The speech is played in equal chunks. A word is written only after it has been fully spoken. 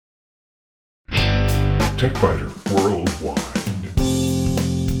TechBiter Worldwide.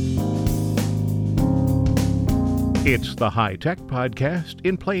 It's the High Tech Podcast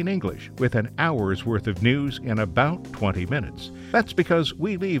in plain English with an hour's worth of news in about 20 minutes. That's because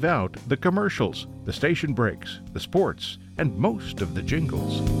we leave out the commercials, the station breaks, the sports, and most of the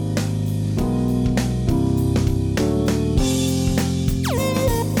jingles.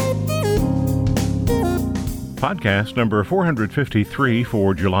 Podcast number 453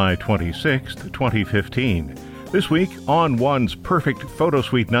 for July 26th, 2015. This week, ON1's Perfect Photo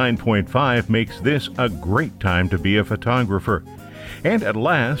Suite 9.5 makes this a great time to be a photographer. And at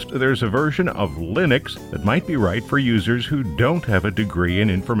last, there's a version of Linux that might be right for users who don't have a degree in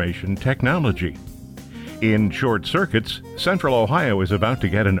information technology. In short circuits, Central Ohio is about to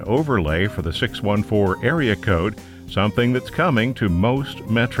get an overlay for the 614 area code, something that's coming to most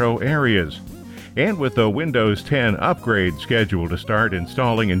metro areas. And with the Windows 10 upgrade scheduled to start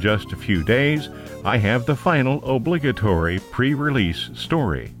installing in just a few days, I have the final obligatory pre-release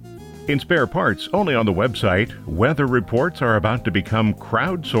story. In spare parts, only on the website, weather reports are about to become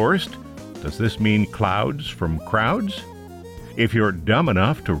crowdsourced. Does this mean clouds from crowds? If you're dumb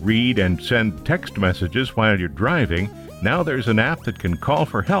enough to read and send text messages while you're driving, now there's an app that can call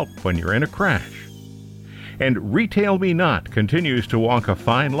for help when you're in a crash. And Retail Me Not continues to walk a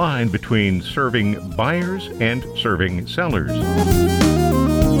fine line between serving buyers and serving sellers.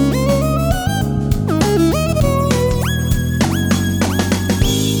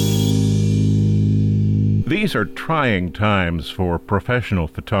 These are trying times for professional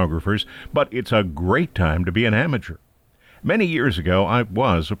photographers, but it's a great time to be an amateur. Many years ago, I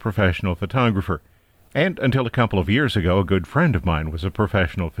was a professional photographer, and until a couple of years ago, a good friend of mine was a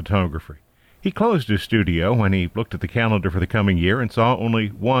professional photographer. He closed his studio when he looked at the calendar for the coming year and saw only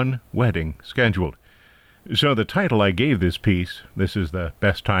one wedding scheduled. So the title I gave this piece, "This is the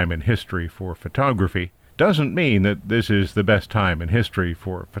best time in history for photography," doesn't mean that this is the best time in history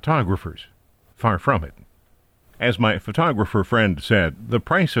for photographers. Far from it. As my photographer friend said, the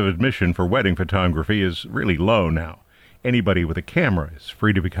price of admission for wedding photography is really low now. Anybody with a camera is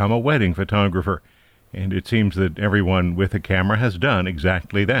free to become a wedding photographer, and it seems that everyone with a camera has done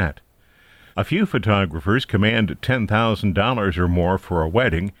exactly that. A few photographers command $10,000 or more for a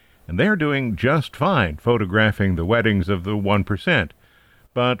wedding, and they're doing just fine photographing the weddings of the 1%.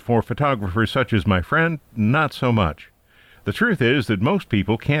 But for photographers such as my friend, not so much. The truth is that most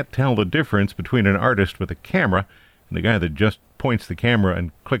people can't tell the difference between an artist with a camera and the guy that just points the camera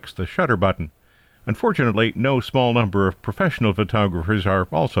and clicks the shutter button. Unfortunately, no small number of professional photographers are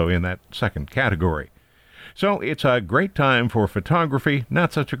also in that second category. So it's a great time for photography,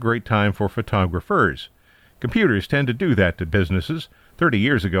 not such a great time for photographers. Computers tend to do that to businesses. 30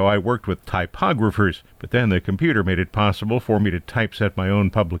 years ago, I worked with typographers, but then the computer made it possible for me to typeset my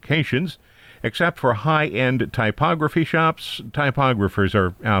own publications. Except for high-end typography shops, typographers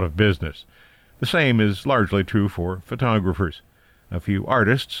are out of business. The same is largely true for photographers. A few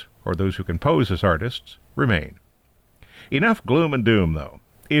artists, or those who can pose as artists, remain. Enough gloom and doom, though.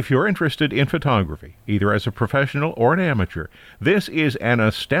 If you're interested in photography, either as a professional or an amateur, this is an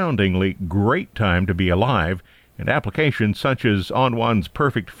astoundingly great time to be alive, and applications such as ON1's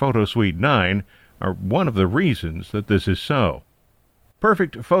Perfect Photo Suite 9 are one of the reasons that this is so.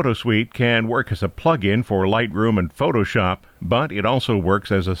 Perfect Photo Suite can work as a plug-in for Lightroom and Photoshop, but it also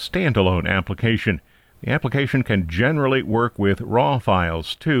works as a standalone application. The application can generally work with RAW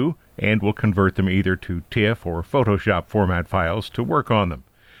files, too, and will convert them either to TIFF or Photoshop format files to work on them.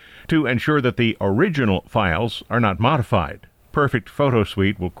 To ensure that the original files are not modified, Perfect Photo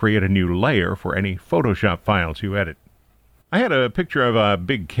Suite will create a new layer for any Photoshop files you edit. I had a picture of a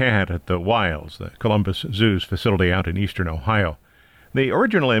big cat at the Wilds, the Columbus Zoo's facility out in eastern Ohio. The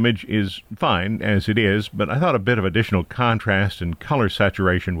original image is fine as it is, but I thought a bit of additional contrast and color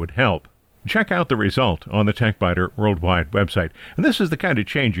saturation would help. Check out the result on the TechBiter Worldwide website, and this is the kind of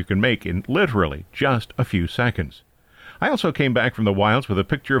change you can make in literally just a few seconds. I also came back from the wilds with a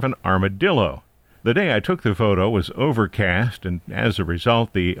picture of an armadillo. The day I took the photo was overcast, and as a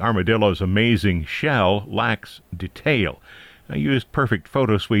result, the armadillo's amazing shell lacks detail. I used Perfect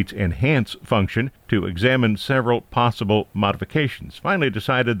Photo Suite's Enhance function to examine several possible modifications. Finally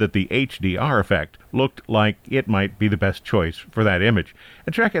decided that the HDR effect looked like it might be the best choice for that image.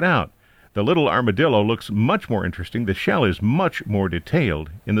 And check it out. The little armadillo looks much more interesting. The shell is much more detailed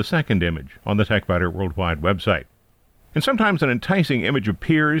in the second image on the TechBiter Worldwide website. And sometimes an enticing image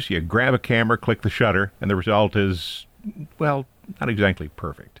appears, you grab a camera, click the shutter, and the result is, well, not exactly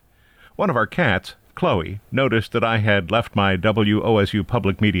perfect. One of our cats, Chloe, noticed that I had left my WOSU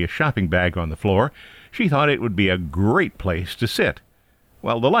Public Media shopping bag on the floor. She thought it would be a great place to sit.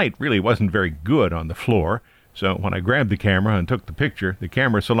 Well, the light really wasn't very good on the floor, so when I grabbed the camera and took the picture, the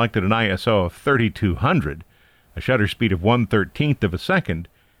camera selected an ISO of 3200, a shutter speed of 1/13 of a second,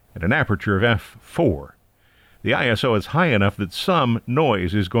 and an aperture of f4. The ISO is high enough that some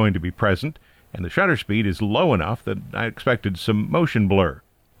noise is going to be present, and the shutter speed is low enough that I expected some motion blur.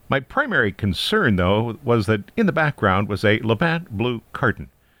 My primary concern, though, was that in the background was a Labatt Blue carton.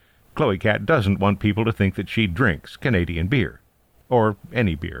 Chloe Cat doesn't want people to think that she drinks Canadian beer. Or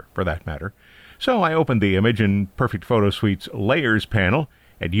any beer, for that matter. So I opened the image in Perfect Photo Suite's Layers panel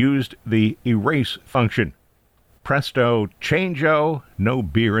and used the Erase function. Presto, change-o, no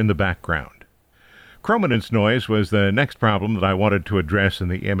beer in the background. Chrominance noise was the next problem that I wanted to address in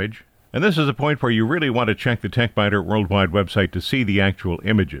the image. And this is a point where you really want to check the TechBiter Worldwide website to see the actual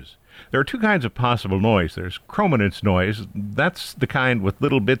images. There are two kinds of possible noise. There's chrominance noise. That's the kind with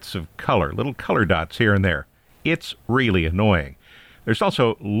little bits of color, little color dots here and there. It's really annoying. There's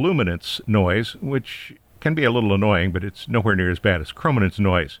also luminance noise, which can be a little annoying, but it's nowhere near as bad as chrominance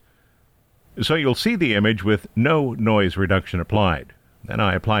noise. So you'll see the image with no noise reduction applied. Then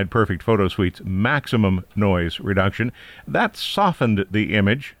I applied Perfect Photo Suite's maximum noise reduction. That softened the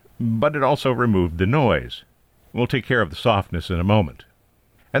image, but it also removed the noise. We'll take care of the softness in a moment.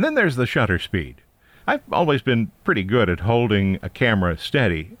 And then there's the shutter speed. I've always been pretty good at holding a camera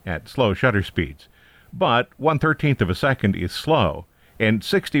steady at slow shutter speeds, but 1/13 of a second is slow, and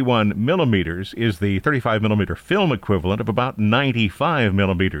 61 millimeters is the 35 millimeter film equivalent of about 95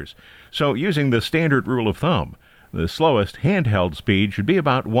 millimeters. So using the standard rule of thumb, the slowest handheld speed should be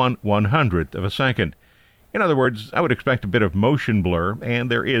about 1/100th of a second. In other words, I would expect a bit of motion blur, and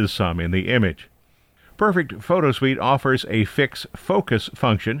there is some in the image. Perfect Photo Suite offers a fix focus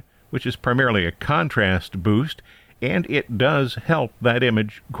function, which is primarily a contrast boost, and it does help that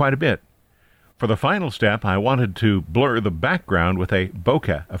image quite a bit. For the final step, I wanted to blur the background with a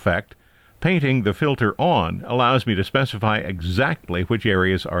bokeh effect. Painting the filter on allows me to specify exactly which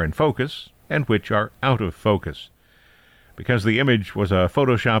areas are in focus and which are out of focus. Because the image was a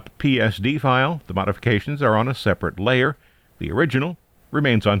Photoshop PSD file, the modifications are on a separate layer. The original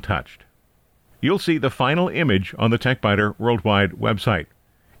remains untouched. You'll see the final image on the TechBiter Worldwide website.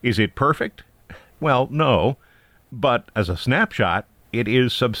 Is it perfect? Well, no. But as a snapshot, it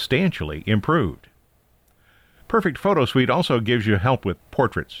is substantially improved. Perfect Photo Suite also gives you help with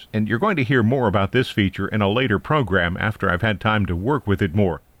portraits, and you're going to hear more about this feature in a later program after I've had time to work with it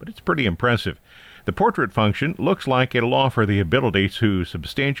more, but it's pretty impressive. The portrait function looks like it'll offer the ability to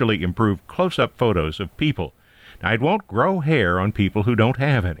substantially improve close-up photos of people. Now, it won't grow hair on people who don't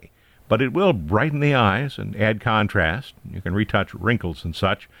have any, but it will brighten the eyes and add contrast. You can retouch wrinkles and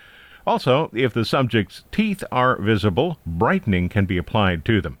such. Also, if the subject's teeth are visible, brightening can be applied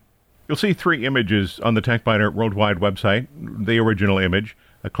to them. You'll see 3 images on the TechBiter Worldwide website. The original image,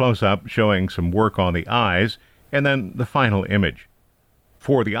 a close-up showing some work on the eyes, and then the final image.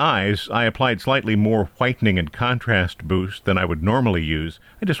 For the eyes, I applied slightly more whitening and contrast boost than I would normally use.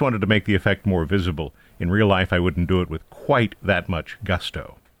 I just wanted to make the effect more visible. In real life, I wouldn't do it with quite that much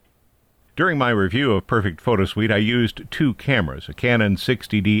gusto. During my review of Perfect Photo Suite, I used 2 cameras, a Canon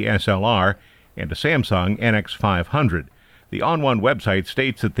 60D SLR and a Samsung NX500. The ON1 website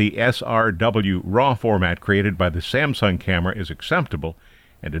states that the SRW RAW format created by the Samsung camera is acceptable,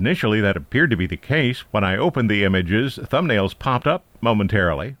 and initially that appeared to be the case. When I opened the images, thumbnails popped up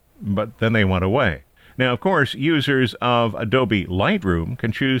momentarily, but then they went away. Now, of course, users of Adobe Lightroom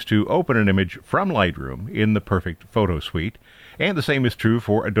can choose to open an image from Lightroom in the Perfect Photo Suite, and the same is true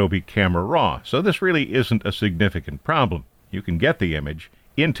for Adobe Camera Raw, so this really isn't a significant problem. You can get the image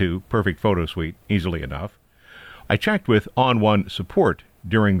into Perfect Photo Suite easily enough. I checked with ON1 support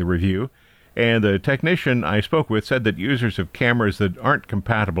during the review, and the technician I spoke with said that users of cameras that aren't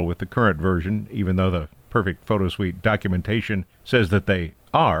compatible with the current version, even though the Perfect Photo Suite documentation says that they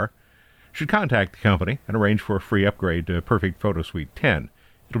are, should contact the company and arrange for a free upgrade to Perfect Photo Suite 10.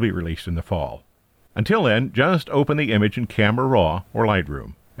 It'll be released in the fall. Until then, just open the image in Camera Raw or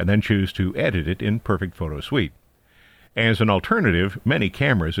Lightroom, and then choose to edit it in Perfect Photo Suite. As an alternative, many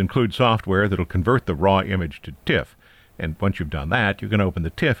cameras include software that'll convert the raw image to TIFF, and once you've done that, you can open the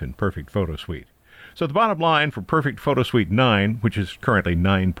TIFF in Perfect Photo Suite. So the bottom line for Perfect Photo Suite 9, which is currently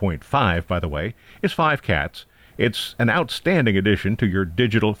 9.5 by the way, is 5 cats. It's an outstanding addition to your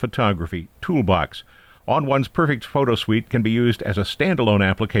digital photography toolbox. ON1's Perfect Photo Suite can be used as a standalone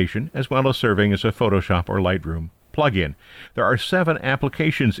application as well as serving as a Photoshop or Lightroom plugin. There are 7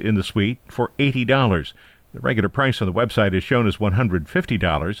 applications in the suite for $80. The regular price on the website is shown as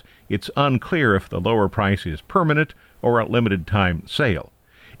 $150. It's unclear if the lower price is permanent or a limited time sale.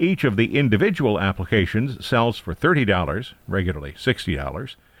 Each of the individual applications sells for $30, regularly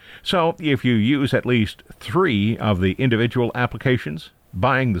 $60. So if you use at least 3 of the individual applications,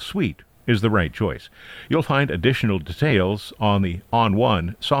 buying the suite is the right choice. You'll find additional details on the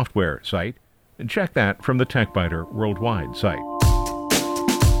ON1 software site, and check that from the TechBiter Worldwide site.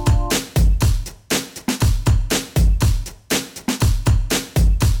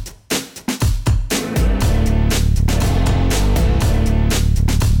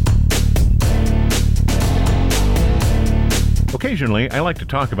 Occasionally, I like to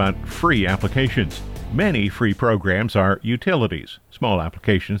talk about free applications. Many free programs are utilities, small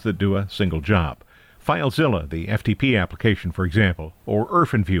applications that do a single job. FileZilla, the FTP application, for example, or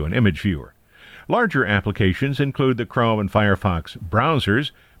IrfanView, an image viewer. Larger applications include the Chrome and Firefox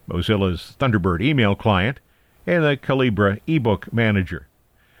browsers, Mozilla's Thunderbird email client, and the Calibra ebook manager.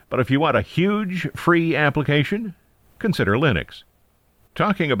 But if you want a huge free application, consider Linux.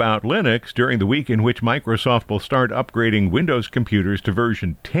 Talking about Linux during the week in which Microsoft will start upgrading Windows computers to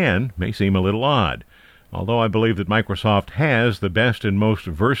version 10 may seem a little odd, although I believe that Microsoft has the best and most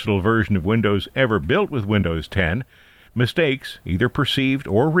versatile version of Windows ever built with Windows 10. Mistakes, either perceived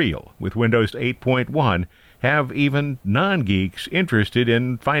or real, with Windows 8.1 have even non-geeks interested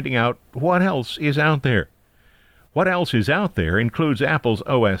in finding out what else is out there. What else is out there includes Apple's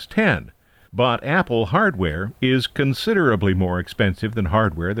OS X. But Apple hardware is considerably more expensive than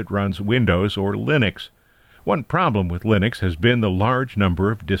hardware that runs Windows or Linux. One problem with Linux has been the large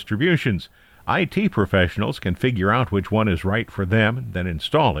number of distributions. IT professionals can figure out which one is right for them and then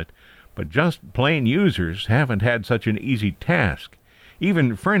install it, but just plain users haven't had such an easy task.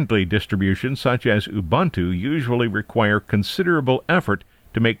 Even friendly distributions such as Ubuntu usually require considerable effort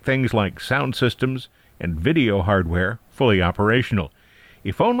to make things like sound systems and video hardware fully operational.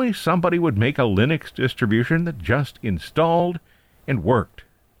 If only somebody would make a Linux distribution that just installed and worked.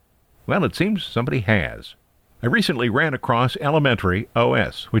 Well, it seems somebody has. I recently ran across Elementary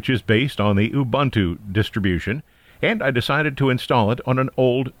OS, which is based on the Ubuntu distribution, and I decided to install it on an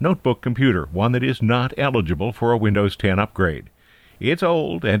old notebook computer, one that is not eligible for a Windows 10 upgrade. It's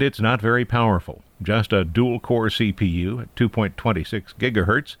old and it's not very powerful. Just a dual-core CPU at 2.26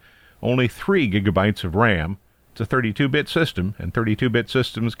 gigahertz, only 3 gigabytes of RAM. It's a 32-bit system, and 32-bit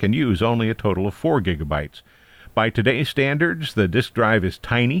systems can use only a total of 4 gigabytes. By today's standards, the disk drive is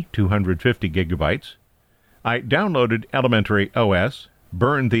tiny, 250 gigabytes. I downloaded Elementary OS,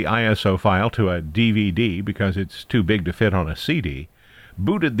 burned the ISO file to a DVD because it's too big to fit on a CD,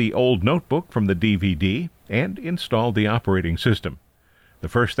 booted the old notebook from the DVD, and installed the operating system. The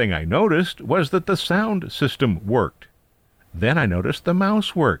first thing I noticed was that the sound system worked. Then I noticed the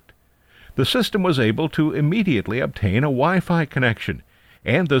mouse worked. The system was able to immediately obtain a Wi-Fi connection,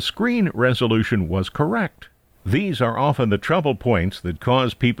 and the screen resolution was correct. These are often the trouble points that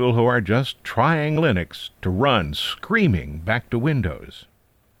cause people who are just trying Linux to run screaming back to Windows.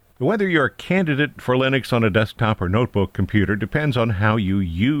 Whether you're a candidate for Linux on a desktop or notebook computer depends on how you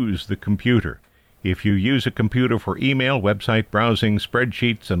use the computer. If you use a computer for email, website browsing,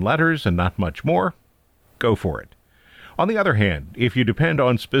 spreadsheets, and letters, and not much more, go for it. On the other hand, if you depend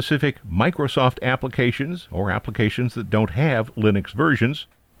on specific Microsoft applications or applications that don't have Linux versions,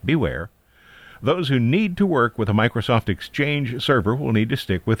 beware. Those who need to work with a Microsoft Exchange server will need to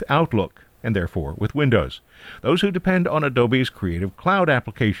stick with Outlook, and therefore with Windows. Those who depend on Adobe's Creative Cloud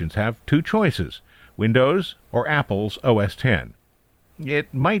applications have two choices, Windows or Apple's OS X.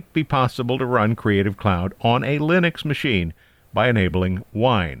 It might be possible to run Creative Cloud on a Linux machine by enabling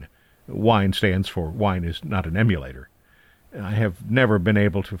Wine. Wine stands for Wine is not an emulator. I have never been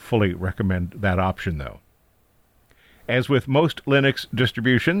able to fully recommend that option, though. As with most Linux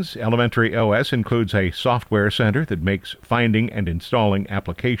distributions, Elementary OS includes a software center that makes finding and installing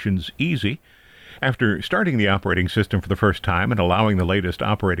applications easy. After starting the operating system for the first time and allowing the latest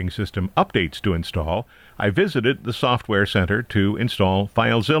operating system updates to install, I visited the software center to install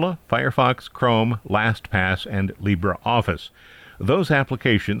FileZilla, Firefox, Chrome, LastPass, and LibreOffice. Those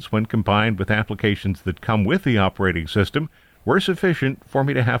applications, when combined with applications that come with the operating system, were sufficient for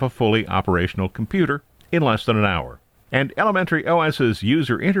me to have a fully operational computer in less than an hour. And Elementary OS's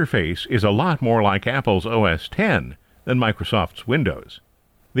user interface is a lot more like Apple's OS X than Microsoft's Windows.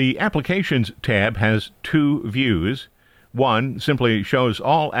 The Applications tab has two views. One simply shows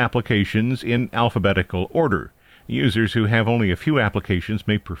all applications in alphabetical order. Users who have only a few applications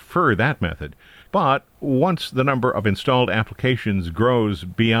may prefer that method, but once the number of installed applications grows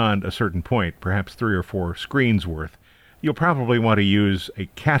beyond a certain point, perhaps 3 or 4 screens worth, you'll probably want to use a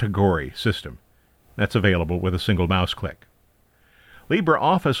category system. That's available with a single mouse click.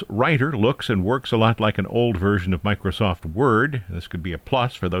 LibreOffice Writer looks and works a lot like an old version of Microsoft Word. This could be a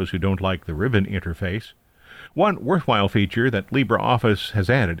plus for those who don't like the ribbon interface. One worthwhile feature that LibreOffice has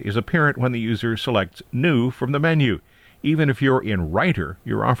added is apparent when the user selects New from the menu. Even if you're in Writer,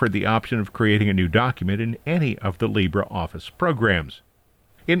 you're offered the option of creating a new document in any of the LibreOffice programs.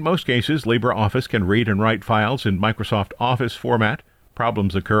 In most cases, LibreOffice can read and write files in Microsoft Office format.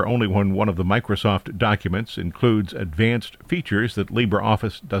 Problems occur only when one of the Microsoft documents includes advanced features that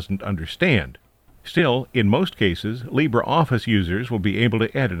LibreOffice doesn't understand. Still, in most cases, LibreOffice users will be able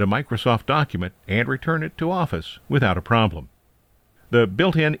to edit a Microsoft document and return it to Office without a problem. The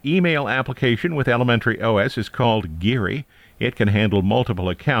built-in email application with Elementary OS is called Geary. It can handle multiple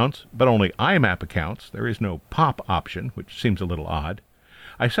accounts, but only IMAP accounts. There is no POP option, which seems a little odd.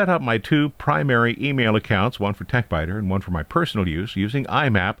 I set up my two primary email accounts, one for TechBiter and one for my personal use, using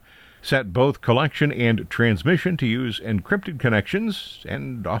IMAP, set both collection and transmission to use encrypted connections,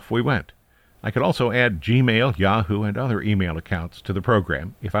 and off we went. I could also add Gmail, Yahoo, and other email accounts to the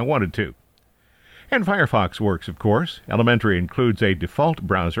program if I wanted to. And Firefox works, of course. Elementary includes a default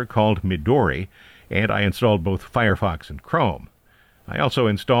browser called Midori, and I installed both Firefox and Chrome. I also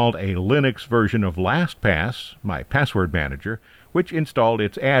installed a Linux version of LastPass, my password manager, which installed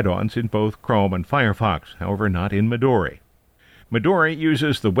its add-ons in both Chrome and Firefox, however not in Midori. Midori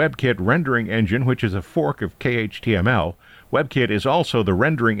uses the WebKit rendering engine, which is a fork of KHTML. WebKit is also the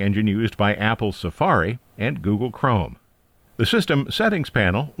rendering engine used by Apple Safari and Google Chrome. The System Settings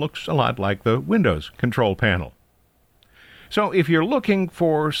panel looks a lot like the Windows Control Panel. So if you're looking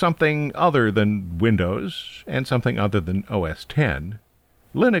for something other than Windows and something other than OS X,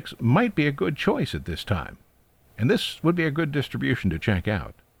 Linux might be a good choice at this time. And this would be a good distribution to check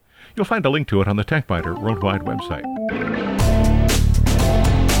out. You'll find a link to it on the TechBiter Worldwide website.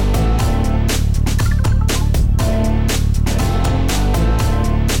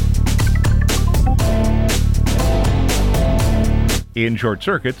 In short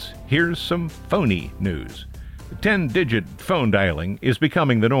circuits, here's some phony news. 10-digit phone dialing is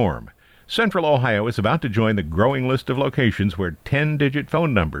becoming the norm. Central Ohio is about to join the growing list of locations where 10-digit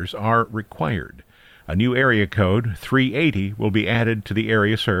phone numbers are required. A new area code, 380, will be added to the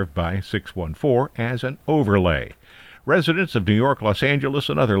area served by 614 as an overlay. Residents of New York, Los Angeles,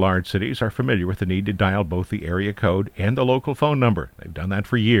 and other large cities are familiar with the need to dial both the area code and the local phone number. They've done that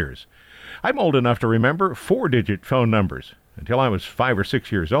for years. I'm old enough to remember 4-digit phone numbers. Until I was 5 or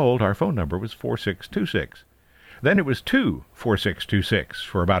 6 years old, our phone number was 4626. Then it was 24626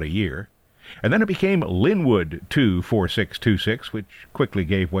 for about a year. And then it became Linwood 24626, which quickly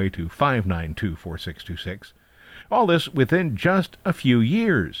gave way to 5924626. All this within just a few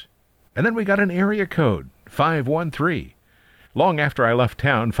years. And then we got an area code, 513. Long after I left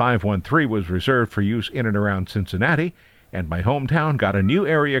town, 513 was reserved for use in and around Cincinnati, and my hometown got a new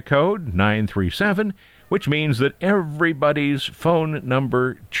area code, 937, which means that everybody's phone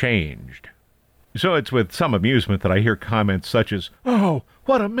number changed. So it's with some amusement that I hear comments such as, "Oh,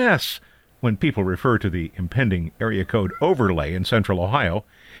 what a mess," when people refer to the impending area code overlay in Central Ohio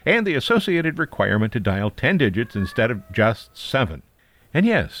and the associated requirement to dial 10 digits instead of just 7. And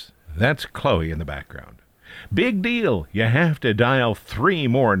yes, that's Chloe in the background. Big deal. You have to dial 3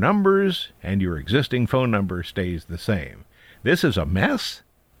 more numbers and your existing phone number stays the same. This is a mess?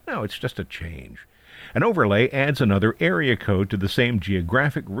 No, it's just a change. An overlay adds another area code to the same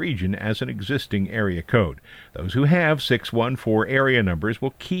geographic region as an existing area code. Those who have 614 area numbers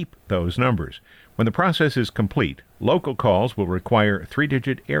will keep those numbers. When the process is complete, local calls will require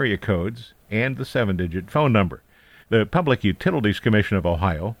 3-digit area codes and the 7-digit phone number. The Public Utilities Commission of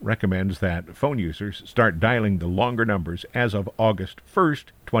Ohio recommends that phone users start dialing the longer numbers as of August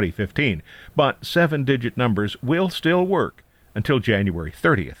 1st, 2015, but 7-digit numbers will still work until January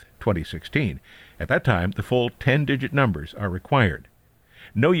 30th, 2016. At that time, the full 10-digit numbers are required.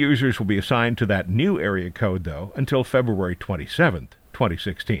 No users will be assigned to that new area code, though, until February 27th,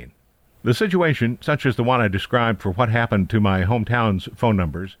 2016. The situation, such as the one I described for what happened to my hometown's phone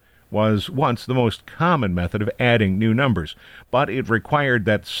numbers, was once the most common method of adding new numbers, but it required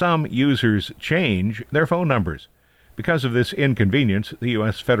that some users change their phone numbers. Because of this inconvenience, the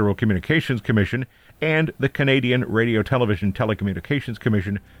U.S. Federal Communications Commission and the Canadian Radio Television Telecommunications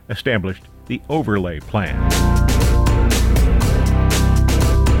Commission established the Overlay Plan.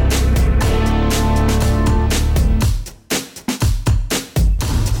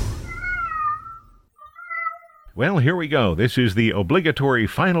 Well, here we go. This is the obligatory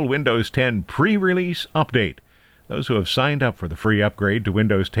final Windows 10 pre-release update. Those who have signed up for the free upgrade to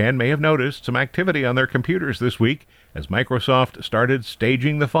Windows 10 may have noticed some activity on their computers this week as Microsoft started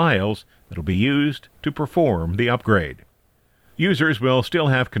staging the files that will be used to perform the upgrade. Users will still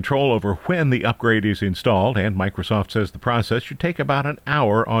have control over when the upgrade is installed, and Microsoft says the process should take about an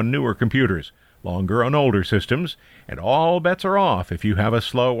hour on newer computers, longer on older systems, and all bets are off if you have a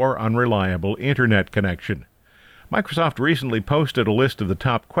slow or unreliable internet connection. Microsoft recently posted a list of the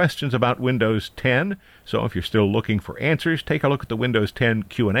top questions about Windows 10, so if you're still looking for answers, take a look at the Windows 10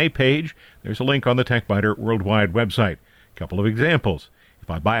 Q&A page. There's a link on the TechBiter Worldwide website. A couple of examples.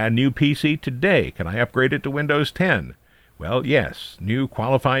 If I buy a new PC today, can I upgrade it to Windows 10? Well, yes, new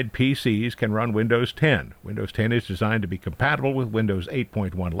qualified PCs can run Windows 10. Windows 10 is designed to be compatible with Windows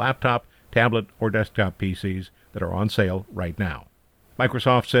 8.1 laptop, tablet, or desktop PCs that are on sale right now.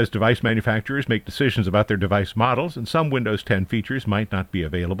 Microsoft says device manufacturers make decisions about their device models, and some Windows 10 features might not be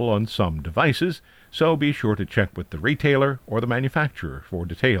available on some devices, so be sure to check with the retailer or the manufacturer for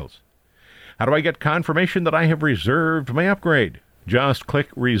details. How do I get confirmation that I have reserved my upgrade? Just click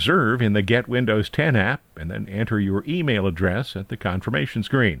Reserve in the Get Windows 10 app and then enter your email address at the confirmation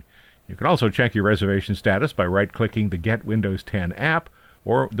screen. You can also check your reservation status by right-clicking the Get Windows 10 app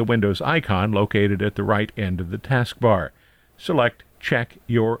or the Windows icon located at the right end of the taskbar. Select Check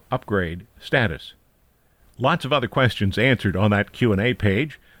Your Upgrade Status. Lots of other questions answered on that Q&A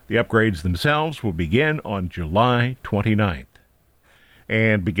page. The upgrades themselves will begin on July 29th.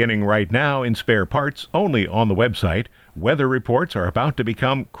 And beginning right now in spare parts only on the website, weather reports are about to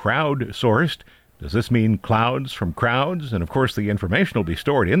become crowd-sourced. Does this mean clouds from crowds? And of course the information will be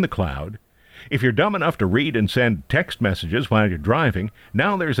stored in the cloud. If you're dumb enough to read and send text messages while you're driving,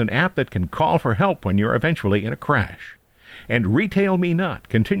 now there's an app that can call for help when you're eventually in a crash. And Retail Me Not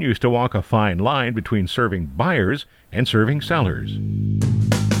continues to walk a fine line between serving buyers and serving sellers.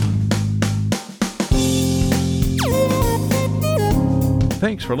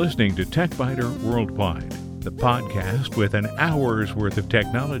 Thanks for listening to TechBiter Worldwide, the podcast with an hour's worth of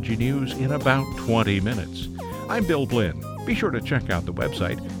technology news in about 20 minutes. I'm Bill Blinn. Be sure to check out the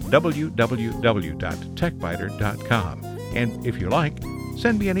website, www.techbiter.com. And if you like,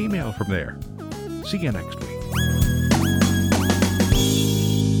 send me an email from there. See you next week.